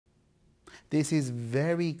This is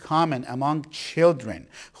very common among children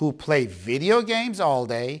who play video games all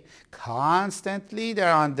day. Constantly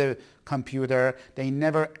they're on the computer. They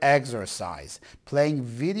never exercise. Playing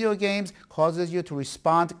video games causes you to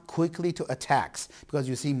respond quickly to attacks because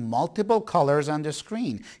you see multiple colors on the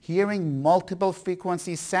screen. Hearing multiple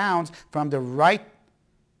frequency sounds from the right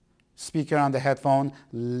speaker on the headphone,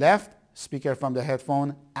 left speaker from the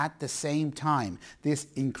headphone at the same time. This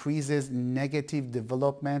increases negative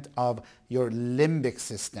development of your limbic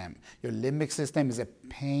system. Your limbic system is a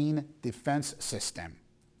pain defense system.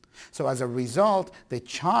 So as a result, the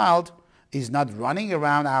child is not running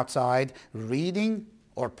around outside reading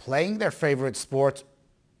or playing their favorite sport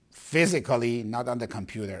physically, not on the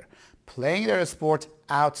computer. Playing their sport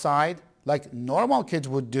outside like normal kids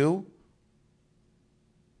would do.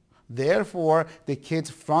 Therefore, the kid's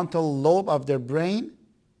frontal lobe of their brain,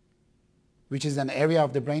 which is an area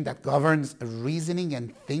of the brain that governs reasoning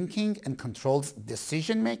and thinking and controls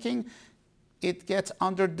decision making, it gets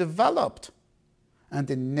underdeveloped. And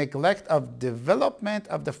the neglect of development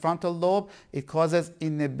of the frontal lobe, it causes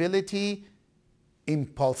inability,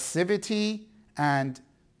 impulsivity, and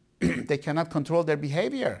they cannot control their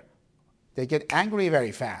behavior. They get angry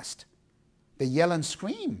very fast. They yell and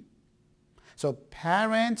scream. So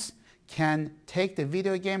parents can take the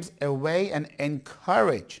video games away and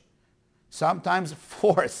encourage, sometimes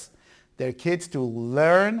force their kids to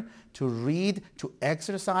learn, to read, to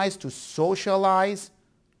exercise, to socialize.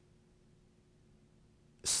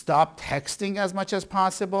 Stop texting as much as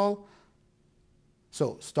possible.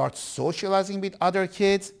 So start socializing with other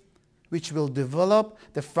kids, which will develop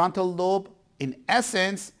the frontal lobe. In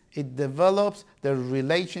essence, it develops the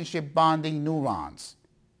relationship bonding neurons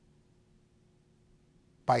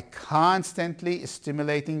by constantly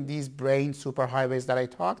stimulating these brain superhighways that I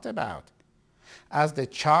talked about. As the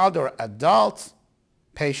child or adult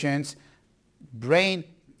patient's brain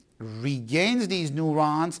regains these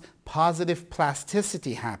neurons, positive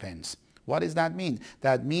plasticity happens. What does that mean?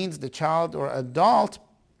 That means the child or adult,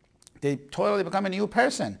 they totally become a new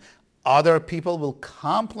person. Other people will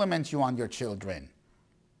compliment you on your children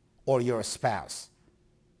or your spouse.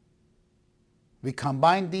 We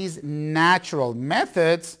combine these natural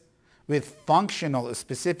methods with functional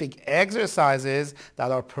specific exercises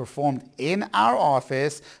that are performed in our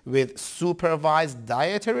office with supervised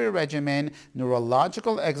dietary regimen,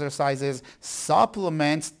 neurological exercises,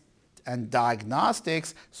 supplements, and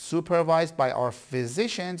diagnostics supervised by our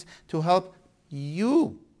physicians to help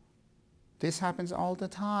you. This happens all the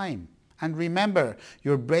time. And remember,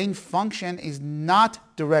 your brain function is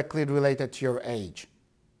not directly related to your age.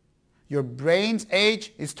 Your brain's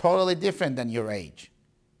age is totally different than your age.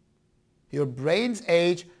 Your brain's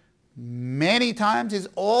age many times is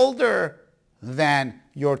older than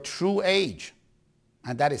your true age.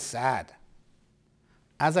 And that is sad.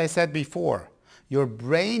 As I said before, your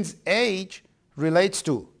brain's age relates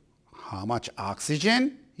to how much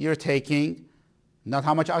oxygen you're taking, not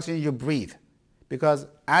how much oxygen you breathe. Because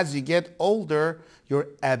as you get older, your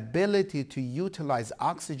ability to utilize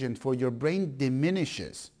oxygen for your brain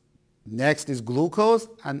diminishes. Next is glucose,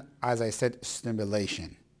 and as I said,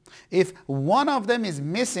 stimulation. If one of them is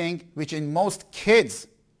missing, which in most kids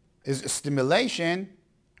is stimulation,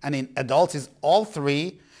 and in adults is all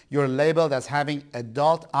three, you're labeled as having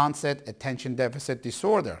adult onset attention deficit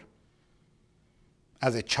disorder.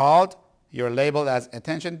 As a child, you're labeled as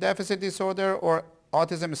attention deficit disorder or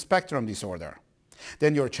autism spectrum disorder.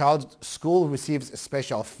 Then your child's school receives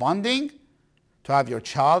special funding to have your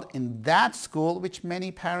child in that school, which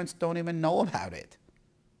many parents don't even know about it.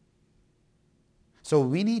 So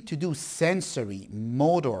we need to do sensory,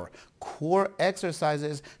 motor, core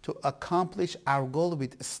exercises to accomplish our goal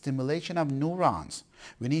with stimulation of neurons.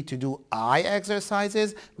 We need to do eye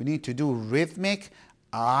exercises. We need to do rhythmic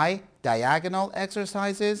eye diagonal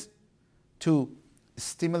exercises to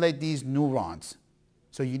stimulate these neurons.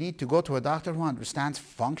 So you need to go to a doctor who understands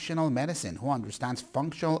functional medicine, who understands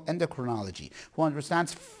functional endocrinology, who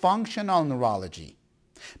understands functional neurology.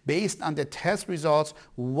 Based on the test results,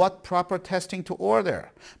 what proper testing to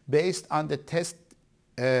order. Based on the test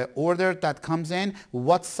order that comes in,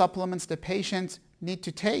 what supplements the patients need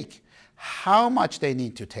to take, how much they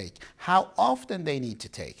need to take, how often they need to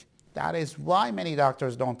take. That is why many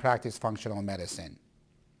doctors don't practice functional medicine.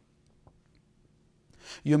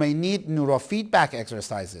 You may need neurofeedback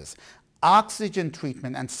exercises, oxygen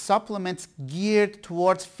treatment, and supplements geared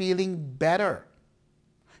towards feeling better.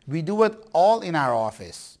 We do it all in our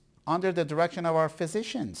office under the direction of our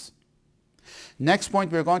physicians. Next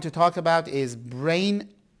point we're going to talk about is brain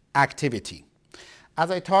activity. as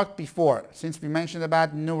I talked before, since we mentioned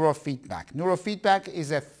about neurofeedback, neurofeedback is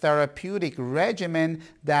a therapeutic regimen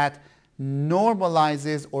that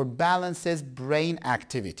normalizes or balances brain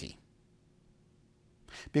activity.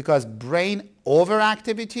 Because brain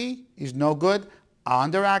overactivity is no good,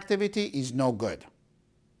 underactivity is no good.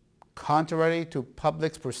 Contrary to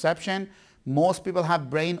public's perception, most people have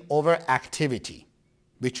brain overactivity,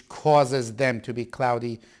 which causes them to be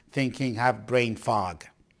cloudy thinking, have brain fog,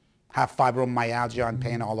 have fibromyalgia and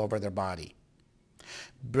pain all over their body.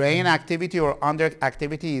 Brain activity or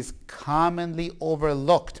underactivity is commonly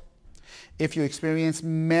overlooked. If you experience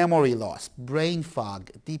memory loss, brain fog,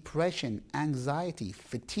 depression, anxiety,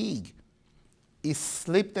 fatigue,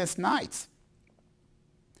 sleepless nights,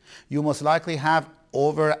 you most likely have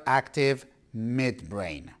overactive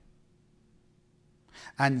midbrain.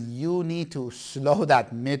 And you need to slow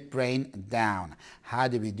that midbrain down. How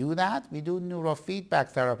do we do that? We do neurofeedback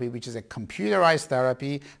therapy, which is a computerized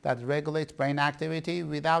therapy that regulates brain activity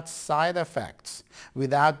without side effects,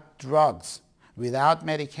 without drugs, without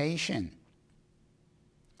medication.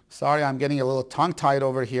 Sorry, I'm getting a little tongue-tied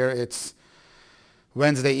over here. It's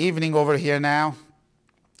Wednesday evening over here now.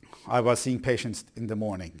 I was seeing patients in the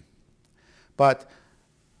morning. But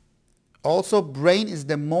also, brain is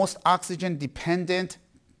the most oxygen-dependent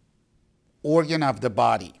organ of the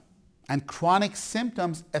body. And chronic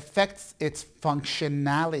symptoms affect its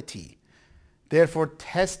functionality. Therefore,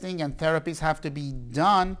 testing and therapies have to be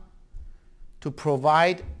done to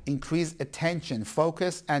provide increased attention,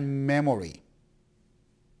 focus, and memory.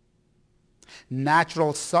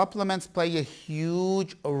 Natural supplements play a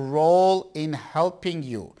huge role in helping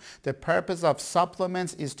you. The purpose of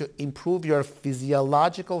supplements is to improve your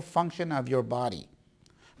physiological function of your body,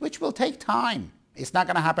 which will take time. It's not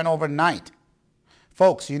going to happen overnight.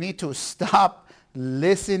 Folks, you need to stop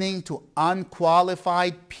listening to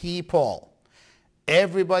unqualified people.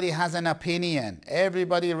 Everybody has an opinion.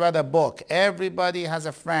 Everybody read a book. Everybody has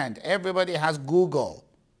a friend. Everybody has Google.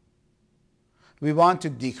 We want to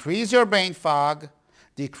decrease your brain fog,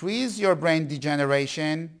 decrease your brain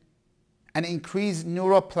degeneration, and increase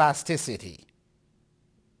neuroplasticity,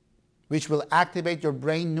 which will activate your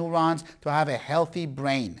brain neurons to have a healthy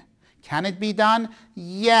brain. Can it be done?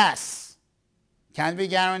 Yes. Can we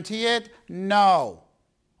guarantee it? No.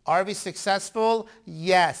 Are we successful?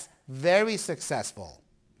 Yes, very successful.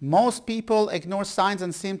 Most people ignore signs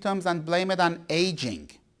and symptoms and blame it on aging.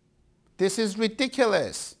 This is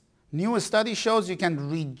ridiculous. New study shows you can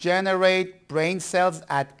regenerate brain cells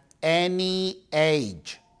at any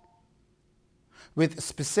age. With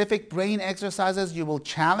specific brain exercises, you will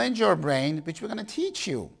challenge your brain, which we're going to teach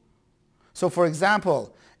you. So for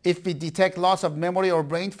example, if we detect loss of memory or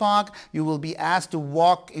brain fog, you will be asked to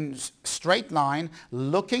walk in straight line,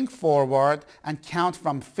 looking forward, and count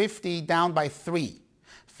from 50 down by 3.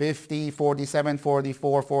 50, 47,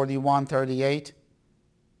 44, 41, 38.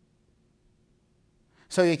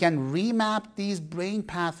 So you can remap these brain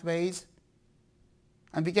pathways,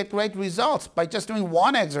 and we get great results by just doing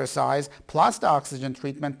one exercise plus the oxygen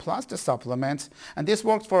treatment plus the supplements, and this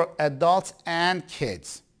works for adults and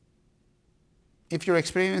kids. If you're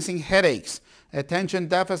experiencing headaches, attention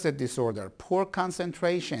deficit disorder, poor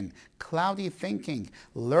concentration, cloudy thinking,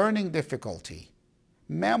 learning difficulty,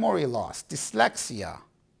 memory loss, dyslexia,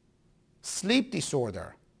 sleep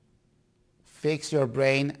disorder, fix your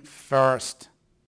brain first.